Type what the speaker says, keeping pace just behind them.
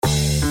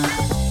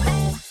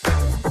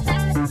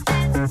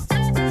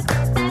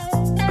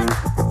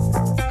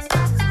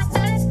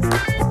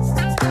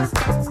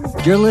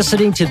You're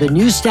listening to the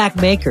New Stack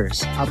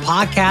Makers, a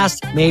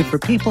podcast made for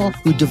people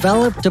who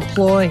develop,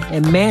 deploy,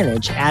 and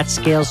manage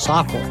at-scale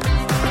software.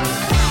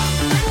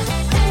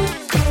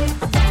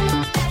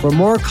 For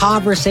more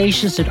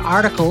conversations and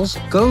articles,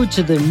 go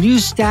to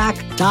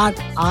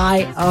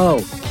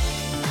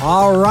thenewstack.io.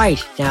 All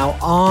right, now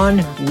on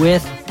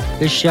with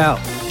the show.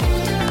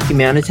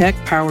 Humanitec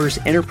powers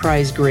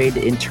enterprise-grade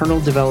internal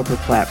developer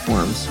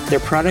platforms. Their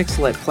products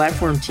let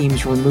platform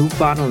teams remove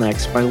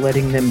bottlenecks by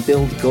letting them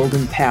build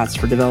golden paths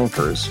for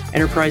developers.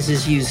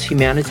 Enterprises use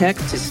Humanitec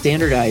to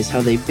standardize how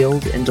they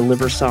build and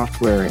deliver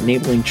software,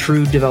 enabling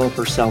true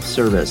developer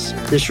self-service.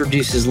 This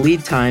reduces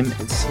lead time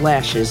and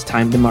slashes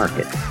time to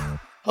market.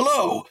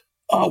 Hello.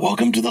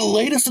 Welcome to the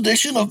latest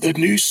edition of the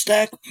New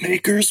Stack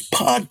Makers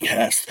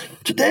podcast.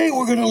 Today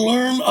we're going to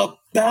learn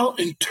about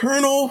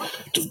internal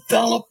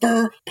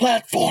developer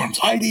platforms,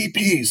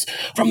 IDPs,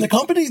 from the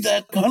company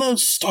that kind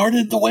of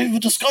started the wave of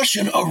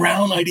discussion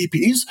around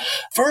IDPs.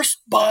 First,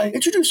 by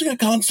introducing a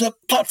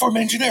concept, platform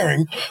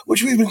engineering,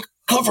 which we've been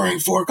covering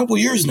for a couple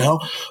of years now,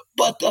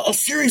 but a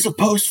series of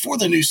posts for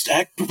the New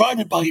Stack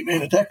provided by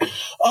Humanitec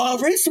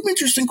raised some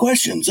interesting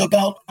questions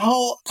about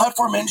how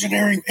platform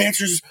engineering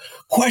answers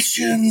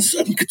questions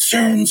and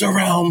concerns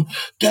around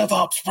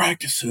DevOps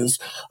practices.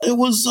 It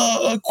was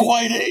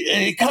quite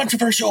a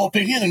controversial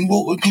opinion, and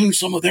we'll include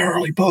some of their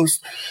early posts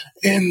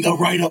in the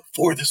write-up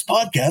for this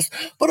podcast.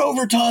 But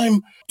over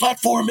time,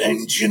 platform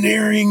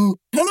engineering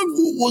kind of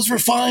was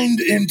refined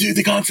into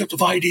the concept of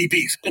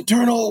IDPs,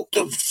 internal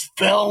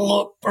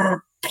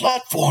developer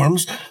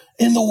platforms,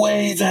 in the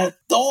way that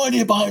the whole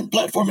idea behind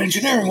platform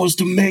engineering was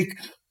to make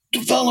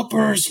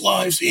developers'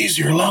 lives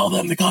easier, allow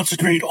them to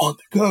concentrate on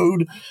the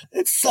code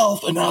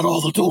itself and not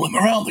all the tooling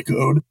around the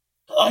code.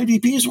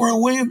 IDPs were a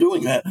way of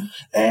doing that.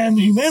 And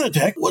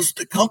Humanitec was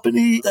the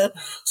company that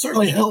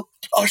certainly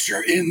helped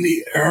usher in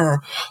the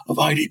era of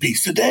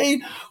IDPs.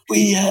 Today,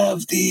 we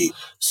have the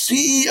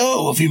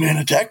CEO of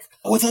Humanitec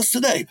with us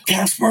today,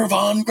 Casper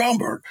von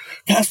Graumberg.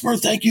 Casper,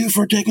 thank you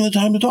for taking the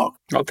time to talk.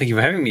 Oh, thank you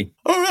for having me.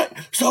 All right.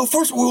 So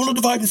first, we want to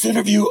divide this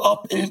interview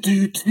up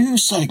into two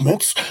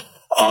segments.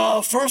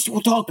 First,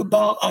 we'll talk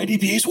about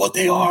IDPs, what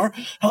they are,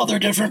 how they're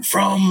different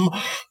from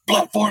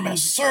platform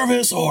as a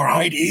service or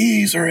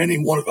IDEs or any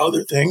one of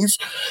other things.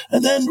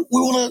 And then we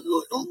want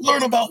to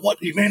learn about what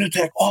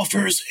Humanitec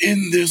offers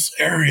in this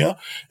area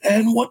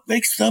and what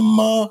makes them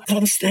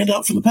kind of stand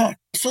out from the pack.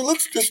 So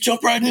let's just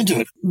jump right into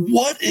it.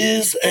 What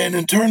is an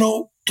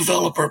internal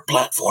developer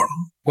platform?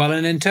 Well,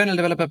 an internal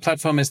developer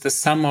platform is the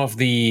sum of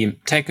the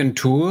tech and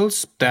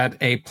tools that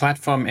a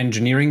platform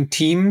engineering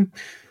team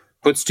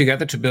puts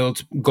together to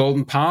build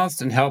golden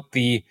paths and help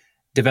the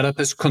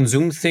developers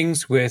consume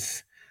things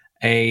with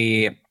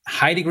a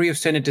high degree of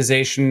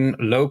standardization,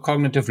 low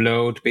cognitive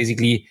load,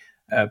 basically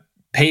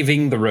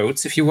paving the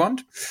roads, if you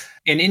want.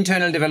 An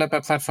internal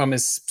developer platform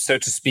is, so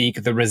to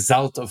speak, the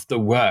result of the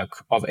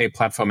work of a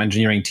platform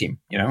engineering team.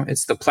 You know,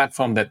 it's the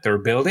platform that they're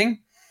building.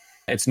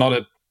 It's not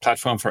a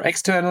platform for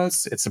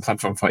externals. It's a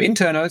platform for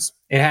internals.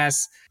 It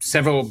has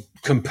several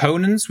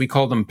components. We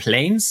call them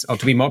planes, or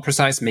to be more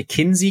precise,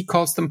 McKinsey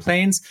calls them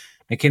planes.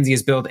 McKinsey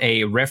has built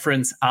a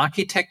reference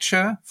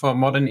architecture for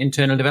modern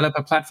internal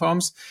developer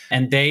platforms,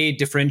 and they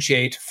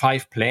differentiate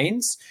 5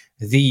 planes.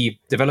 The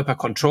developer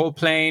control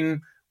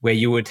plane, where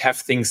you would have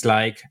things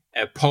like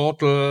a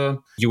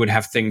portal, you would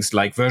have things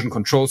like version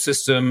control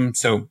system.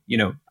 So, you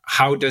know,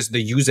 how does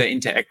the user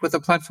interact with the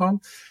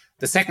platform?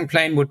 The second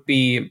plane would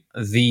be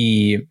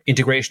the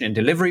integration and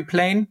delivery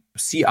plane,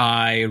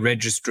 CI,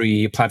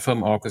 registry,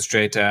 platform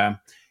orchestrator.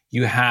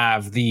 You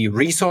have the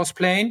resource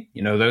plane.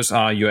 You know, those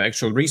are your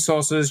actual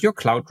resources, your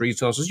cloud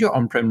resources, your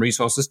on-prem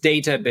resources,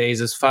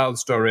 databases, file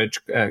storage,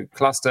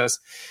 clusters.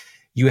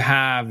 You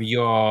have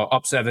your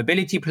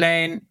observability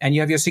plane and you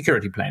have your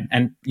security plane.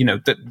 And, you know,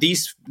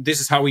 this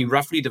is how we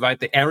roughly divide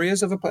the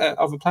areas of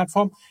a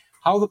platform.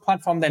 How the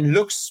platform then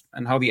looks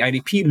and how the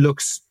IDP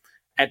looks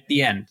at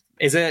the end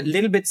is a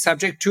little bit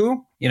subject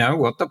to, you know,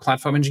 what the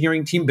platform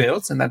engineering team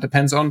builds. And that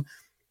depends on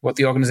what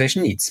the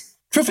organization needs.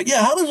 Terrific.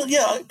 Yeah. How does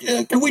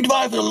it, can we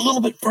dive a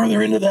little bit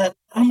further into that?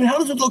 I mean, how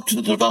does it look to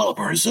the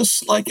developer? Is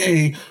this like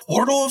a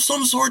portal of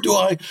some sort?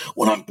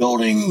 When I'm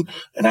building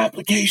an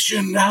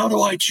application, how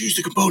do I choose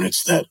the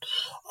components that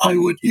I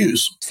would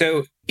use?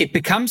 So it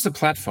becomes a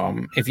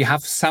platform if you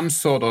have some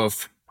sort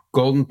of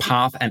golden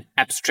path and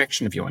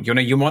abstraction, if you want.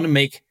 You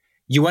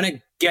want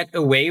to get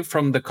away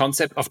from the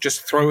concept of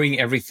just throwing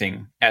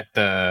everything at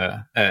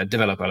the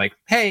developer. Like,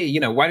 hey, you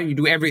know, why don't you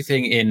do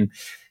everything in,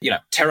 you know,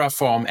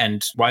 Terraform,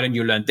 and why don't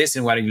you learn this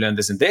and why don't you learn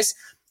this and this?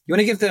 You want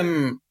to give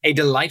them a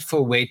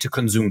delightful way to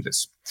consume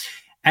this.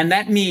 And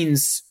that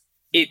means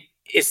it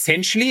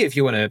essentially, if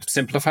you want to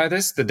simplify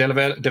this, the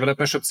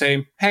developer should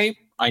say, hey,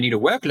 I need a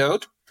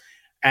workload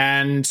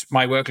and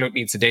my workload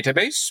needs a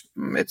database.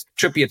 It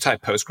should be a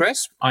type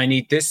Postgres. I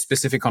need this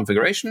specific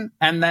configuration.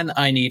 And then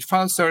I need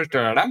file storage,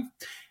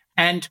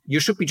 and you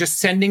should be just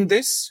sending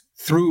this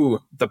through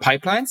the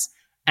pipelines.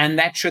 And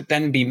that should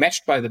then be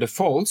matched by the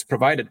defaults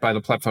provided by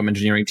the platform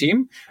engineering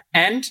team.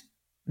 And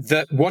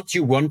what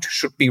you want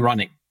should be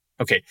running.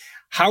 Okay,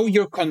 how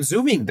you're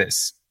consuming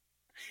this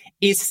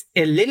is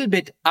a little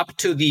bit up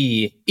to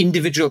the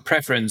individual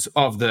preference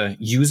of the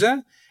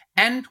user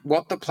and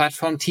what the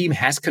platform team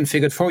has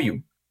configured for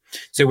you.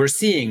 So we're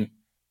seeing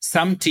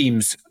some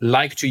teams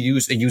like to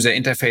use a user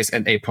interface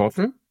and a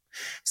portal.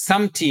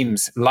 Some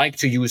teams like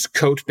to use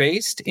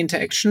code-based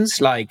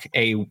interactions like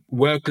a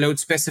workload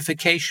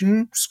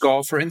specification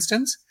score, for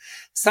instance.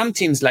 Some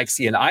teams like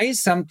CLI,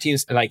 some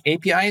teams like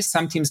APIs,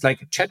 some teams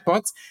like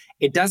chatbots.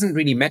 It doesn't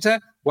really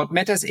matter. What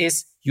matters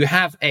is you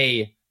have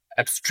a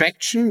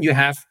abstraction, you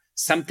have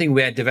something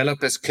where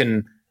developers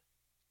can,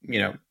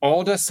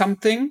 order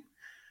something,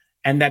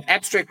 and that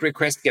abstract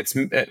request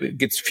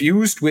gets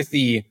fused with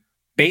the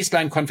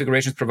baseline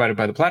configurations provided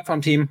by the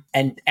platform team.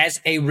 And as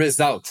a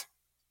result,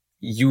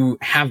 you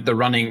have the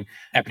running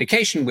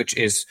application, which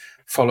is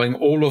following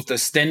all of the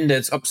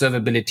standards,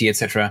 observability,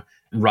 etc.,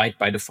 right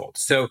by default.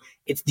 So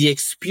it's the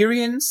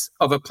experience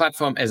of a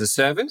platform as a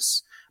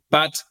service,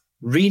 but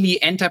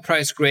really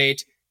enterprise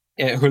grade,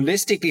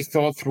 holistically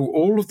thought through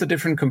all of the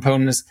different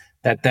components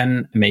that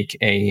then make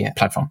a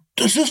platform.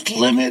 Does this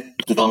limit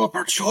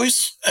developer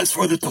choice as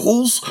for the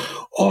tools,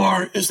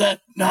 or is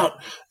that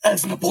not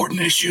as an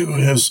important issue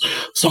as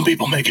some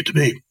people make it to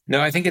be?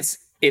 No, I think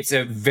it's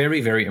a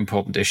very, very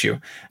important issue.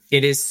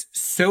 It is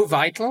so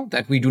vital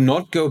that we do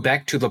not go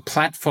back to the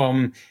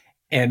platform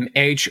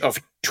age of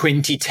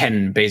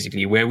 2010,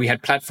 basically, where we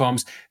had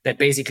platforms that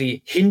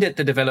basically hindered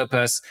the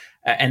developers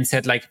and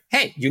said like,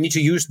 hey, you need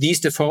to use these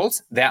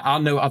defaults. There are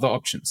no other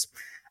options.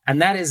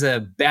 And that is a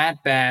bad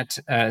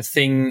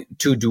thing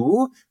to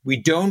do.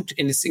 And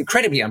it's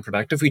incredibly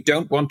unproductive. We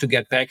don't want to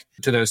get back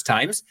to those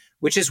times,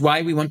 which is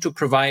why we want to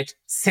provide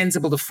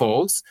sensible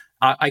defaults.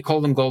 I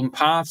call them golden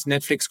paths.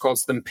 Netflix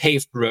calls them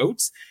paved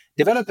roads.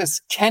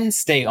 Developers can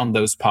stay on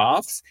those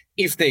paths.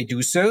 If they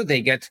do so,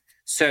 they get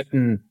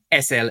certain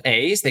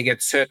SLAs, they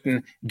get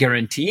certain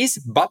guarantees,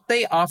 but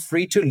they are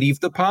free to leave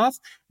the path.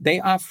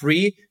 They are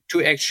free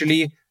to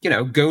actually,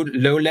 go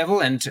low level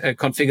and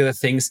configure the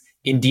things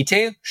in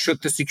detail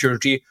should the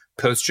security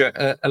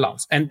posture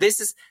allows. And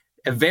this is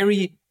a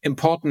very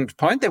important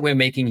point that we're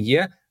making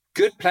here.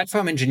 Good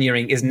platform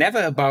engineering is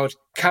never about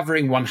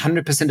covering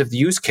 100% of the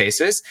use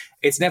cases.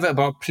 It's never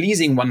about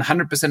pleasing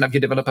 100% of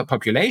your developer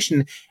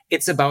population.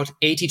 It's about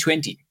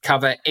 80-20.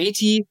 Cover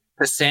 80%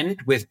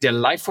 with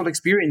delightful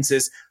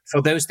experiences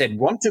for those that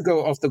want to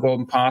go off the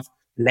golden path.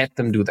 Let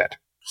them do that.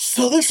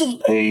 So this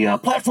is a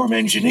platform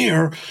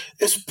engineer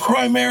is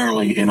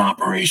primarily in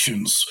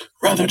operations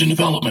rather than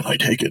development, I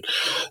take it.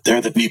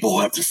 They're the people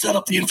who have to set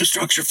up the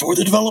infrastructure for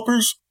the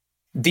developers?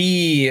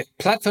 The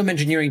platform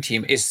engineering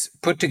team is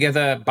put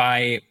together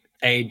by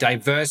a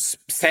diverse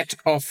set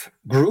of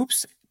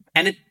groups,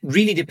 and it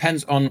really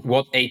depends on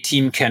what a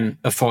team can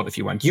afford. If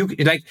you want,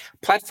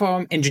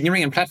 platform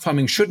engineering and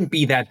platforming shouldn't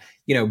be that,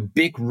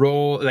 big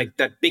role, like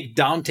that big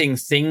daunting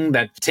thing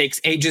that takes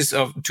ages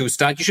to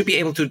start. You should be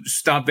able to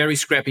start very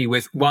scrappy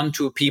with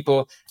 1-2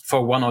 people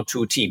for 1 or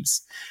 2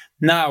 teams.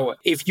 Now,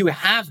 if you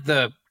have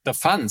the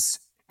funds,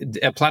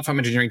 a platform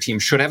engineering team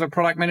should have a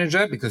product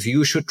manager because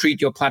you should treat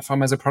your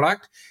platform as a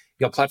product.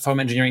 Your platform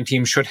engineering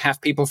team should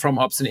have people from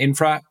ops and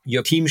infra.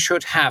 Your team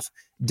should have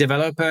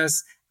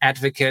developers,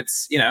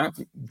 advocates.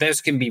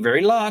 Those can be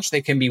very large.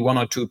 They can be 1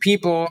 or 2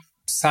 people,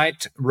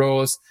 side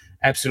roles,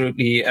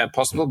 absolutely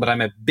possible. But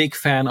I'm a big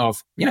fan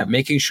of,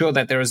 making sure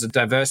that there is a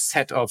diverse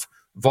set of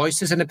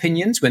voices and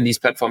opinions when these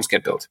platforms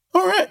get built.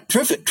 All right.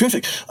 Terrific.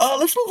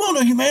 Let's move on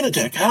to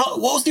Humanitech. What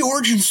was the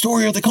origin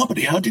story of the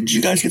company? How did you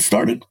guys get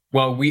started?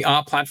 Well, we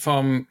are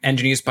platform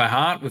engineers by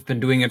heart. We've been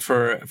doing it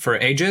for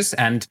ages.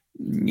 And,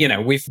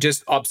 we've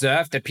just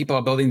observed that people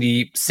are building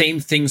the same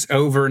things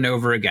over and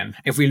over again.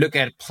 If we look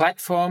at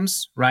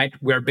platforms, right,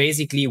 we're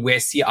basically where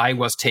CI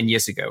was 10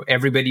 years ago.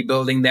 Everybody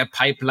building their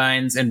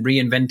pipelines and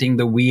reinventing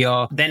the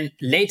wheel. Then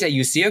later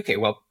you see, okay,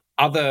 well,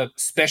 other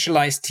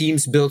specialized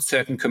teams build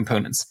certain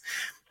components.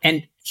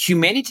 And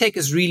Humanitech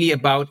is really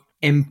about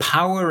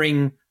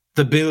empowering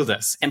the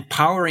builders,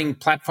 empowering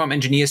platform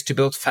engineers to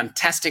build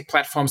fantastic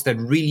platforms that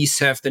really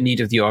serve the need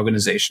of the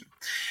organization.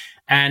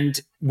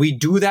 And we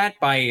do that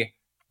by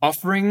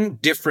offering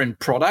different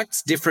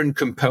products, different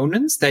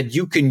components that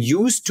you can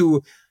use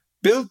to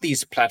build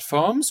these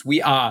platforms.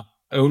 You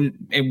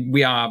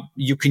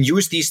can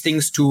use these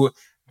things to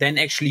then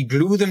actually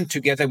glue them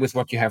together with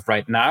what you have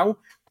right now.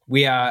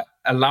 We are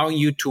allowing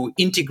you to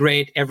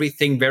integrate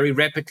everything very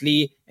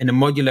rapidly in a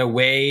modular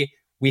way.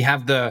 We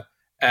have the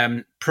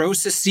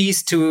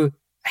processes to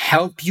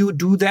help you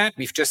do that.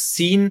 We've just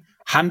seen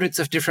hundreds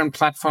of different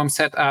platform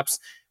setups.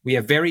 We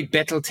have very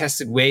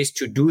battle-tested ways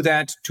to do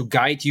that, to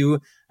guide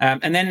you.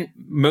 And then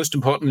most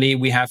importantly,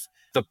 we have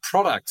the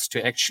products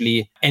to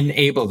actually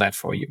enable that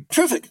for you.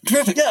 Terrific.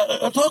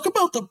 Yeah, talk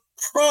about the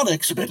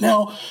products a bit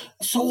now.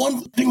 So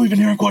one thing we've been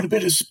hearing quite a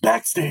bit is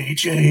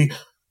Backstage, a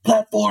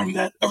platform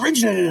that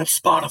originated at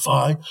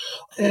Spotify,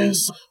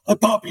 is a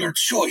popular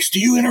choice. Do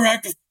you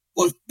interact with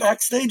with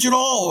Backstage at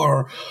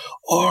all,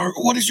 or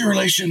what is your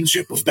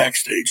relationship with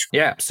Backstage?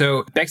 Yeah,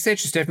 so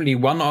Backstage is definitely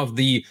one of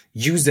the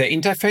user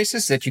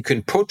interfaces that you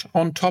can put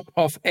on top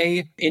of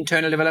a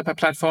internal developer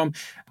platform.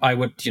 I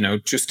would,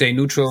 to stay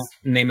neutral,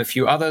 name a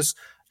few others.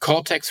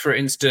 Cortex, for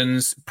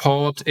instance,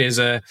 Port is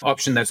an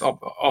option that's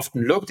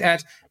often looked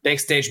at.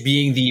 Backstage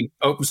being the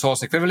open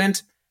source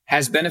equivalent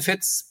has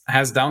benefits,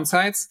 has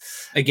downsides.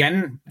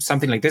 Again,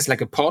 something like this,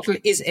 like a portal,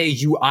 is a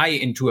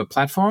UI into a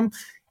platform.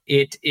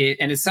 And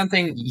it's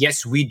something,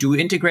 yes, we do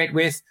integrate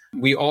with.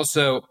 We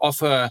also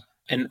offer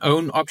an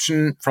own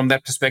option from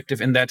that perspective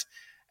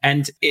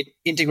and it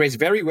integrates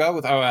very well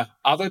with our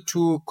other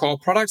two core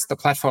products, the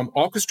Platform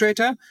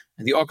Orchestrator.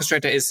 And the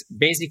Orchestrator is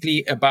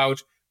basically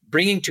about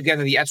bringing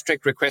together the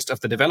abstract request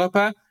of the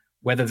developer,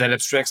 whether that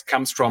abstract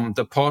comes from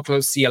the portal,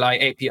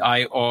 CLI,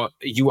 API, or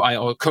UI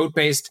or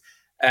code-based.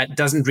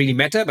 Doesn't really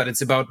matter, but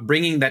it's about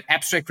bringing that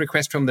abstract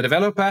request from the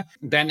developer,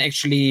 then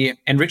actually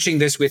enriching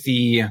this with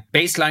the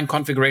baseline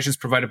configurations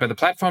provided by the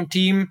platform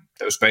team.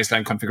 Those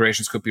baseline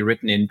configurations could be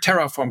written in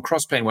Terraform,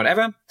 Crossplane,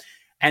 whatever.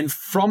 And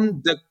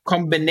from the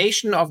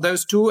combination of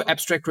those two,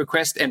 abstract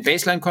request and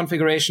baseline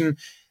configuration,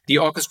 the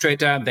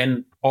orchestrator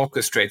then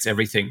orchestrates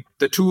everything.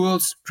 The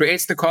tools,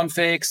 creates the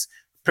configs,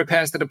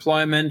 prepares the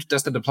deployment,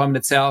 does the deployment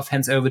itself,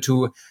 hands over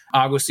to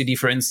Argo CD,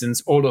 for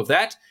instance, all of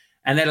that.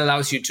 And that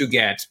allows you to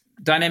get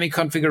dynamic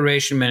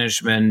configuration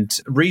management,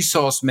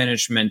 resource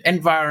management,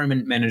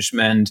 environment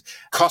management,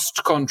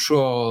 cost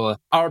control,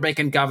 RBAC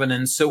and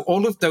governance. So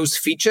all of those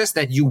features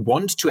that you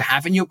want to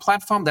have in your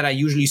platform that are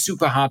usually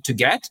super hard to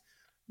get,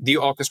 the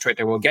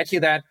orchestrator will get you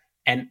that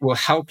and will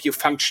help you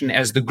function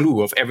as the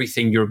glue of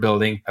everything you're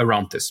building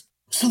around this.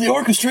 So the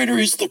orchestrator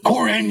is the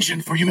core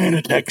engine for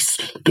Humanitec's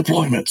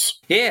deployments.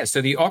 Yeah,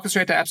 so the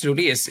orchestrator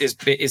absolutely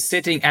is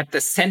sitting at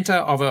the center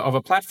of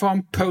a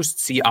platform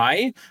post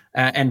CI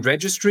and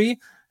registry.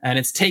 And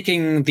it's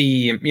taking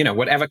the,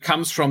 whatever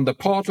comes from the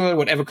portal,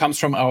 whatever comes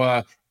from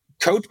our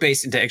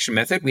code-based interaction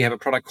method. We have a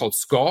product called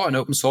Score, an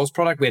open source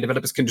product where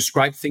developers can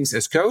describe things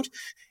as code.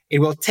 It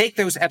will take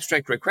those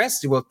abstract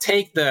requests. It will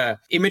take the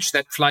image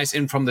that flies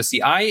in from the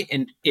CI,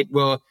 and it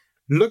will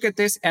look at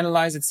this,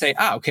 analyze it, say,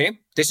 okay,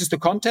 this is the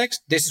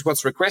context. This is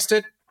what's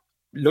requested.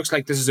 Looks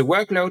like this is a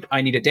workload.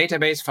 I need a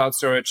database, file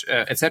storage,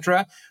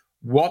 etc.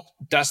 What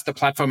does the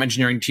platform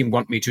engineering team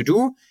want me to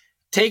do?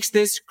 Takes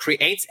this,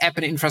 creates app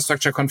and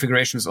infrastructure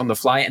configurations on the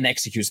fly, and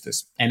executes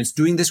this. And it's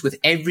doing this with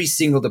every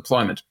single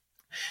deployment.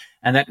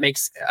 And that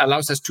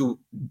allows us to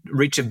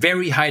reach a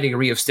very high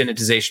degree of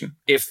standardization.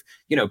 If,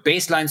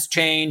 baselines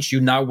change, you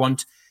now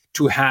want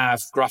to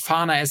have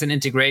Grafana as an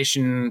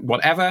integration,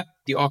 whatever,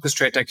 the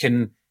orchestrator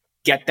can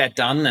get that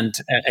done and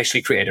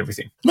actually create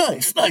everything.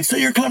 Nice. So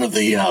you're kind of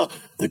the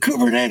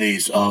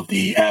Kubernetes of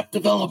the app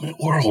development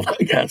world,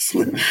 I guess.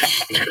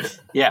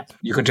 Yeah,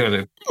 you could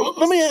totally.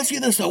 Let me ask you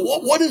this, though.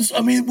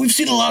 We've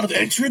seen a lot of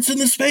entrants in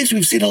this space.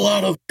 We've seen a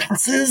lot of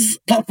PaaSes,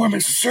 platform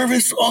as a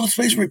service on the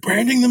space,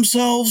 rebranding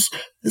themselves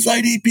as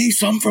IDP,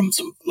 some from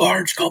some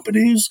large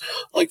companies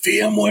like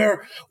VMware.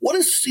 What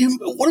is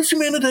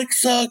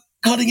Humanitec's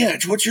cutting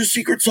edge? What's your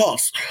secret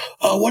sauce?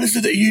 What is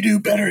it that you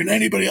do better than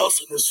anybody else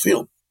in this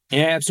field?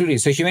 Yeah, absolutely.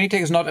 So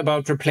Humanitec is not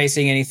about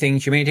replacing anything.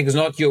 Humanitec is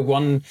not your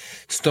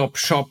one-stop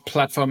shop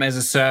platform as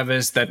a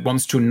service that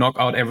wants to knock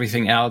out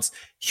everything else.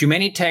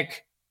 Humanitec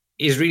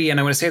is really, and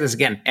I want to say this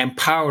again,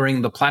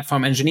 empowering the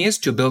platform engineers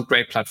to build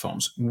great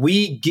platforms.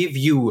 We give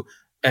you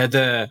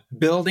the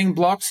building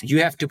blocks.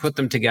 You have to put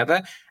them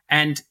together.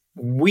 And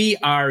we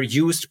are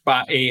used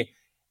by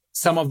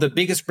some of the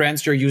biggest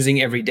brands you're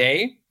using every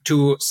day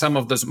to some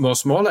of the more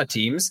smaller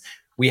teams.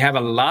 We have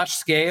a large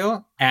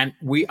scale, and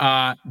we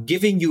are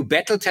giving you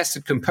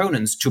battle-tested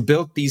components to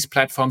build these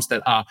platforms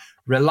that are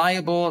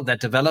reliable, that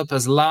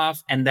developers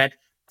love, and that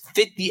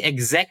fit the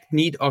exact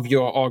need of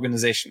your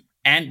organization.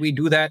 And we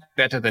do that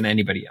better than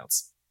anybody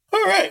else.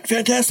 All right.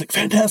 Fantastic.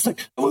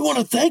 We want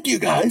to thank you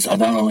guys,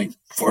 not only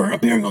for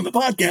appearing on the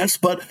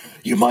podcast, but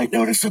you might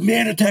notice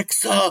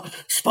Humanitec's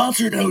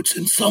sponsor notes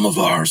in some of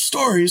our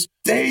stories.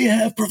 They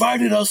have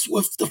provided us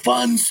with the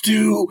funds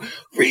to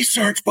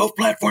research both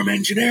platform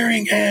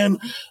engineering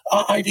and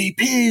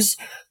IDPs,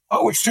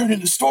 which turned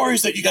into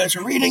stories that you guys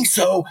are reading.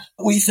 So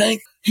we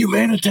thank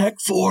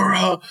Humanitec for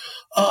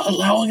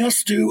allowing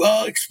us to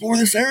explore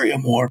this area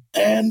more.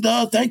 And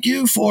thank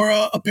you for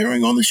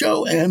appearing on the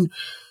show. And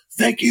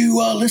thank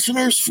you,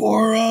 listeners,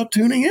 for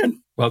tuning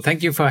in. Well,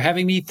 thank you for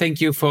having me. Thank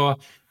you for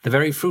the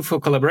very fruitful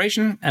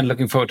collaboration, and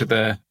looking forward to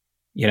the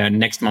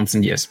next months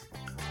and years.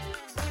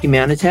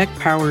 Humanitec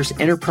powers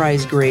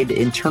enterprise-grade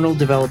internal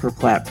developer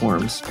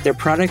platforms. Their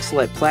products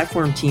let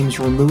platform teams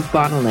remove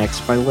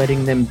bottlenecks by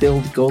letting them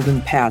build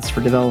golden paths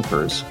for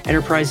developers.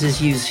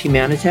 Enterprises use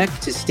Humanitec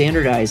to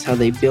standardize how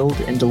they build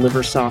and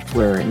deliver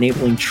software,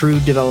 enabling true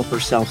developer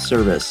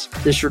self-service.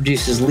 This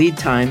reduces lead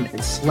time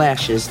and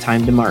slashes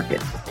time to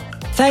market.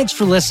 Thanks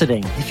for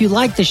listening. If you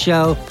like the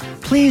show,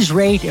 please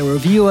rate and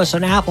review us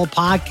on Apple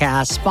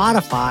Podcasts,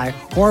 Spotify,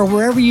 or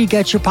wherever you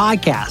get your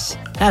podcasts.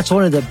 That's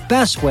one of the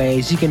best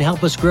ways you can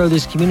help us grow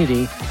this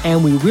community,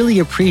 and we really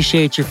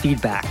appreciate your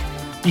feedback.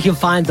 You can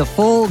find the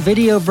full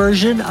video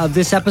version of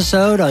this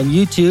episode on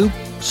YouTube.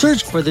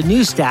 Search for The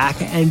New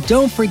Stack, and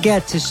don't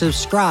forget to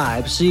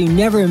subscribe so you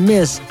never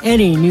miss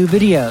any new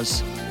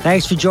videos.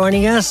 Thanks for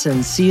joining us,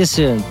 and see you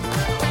soon.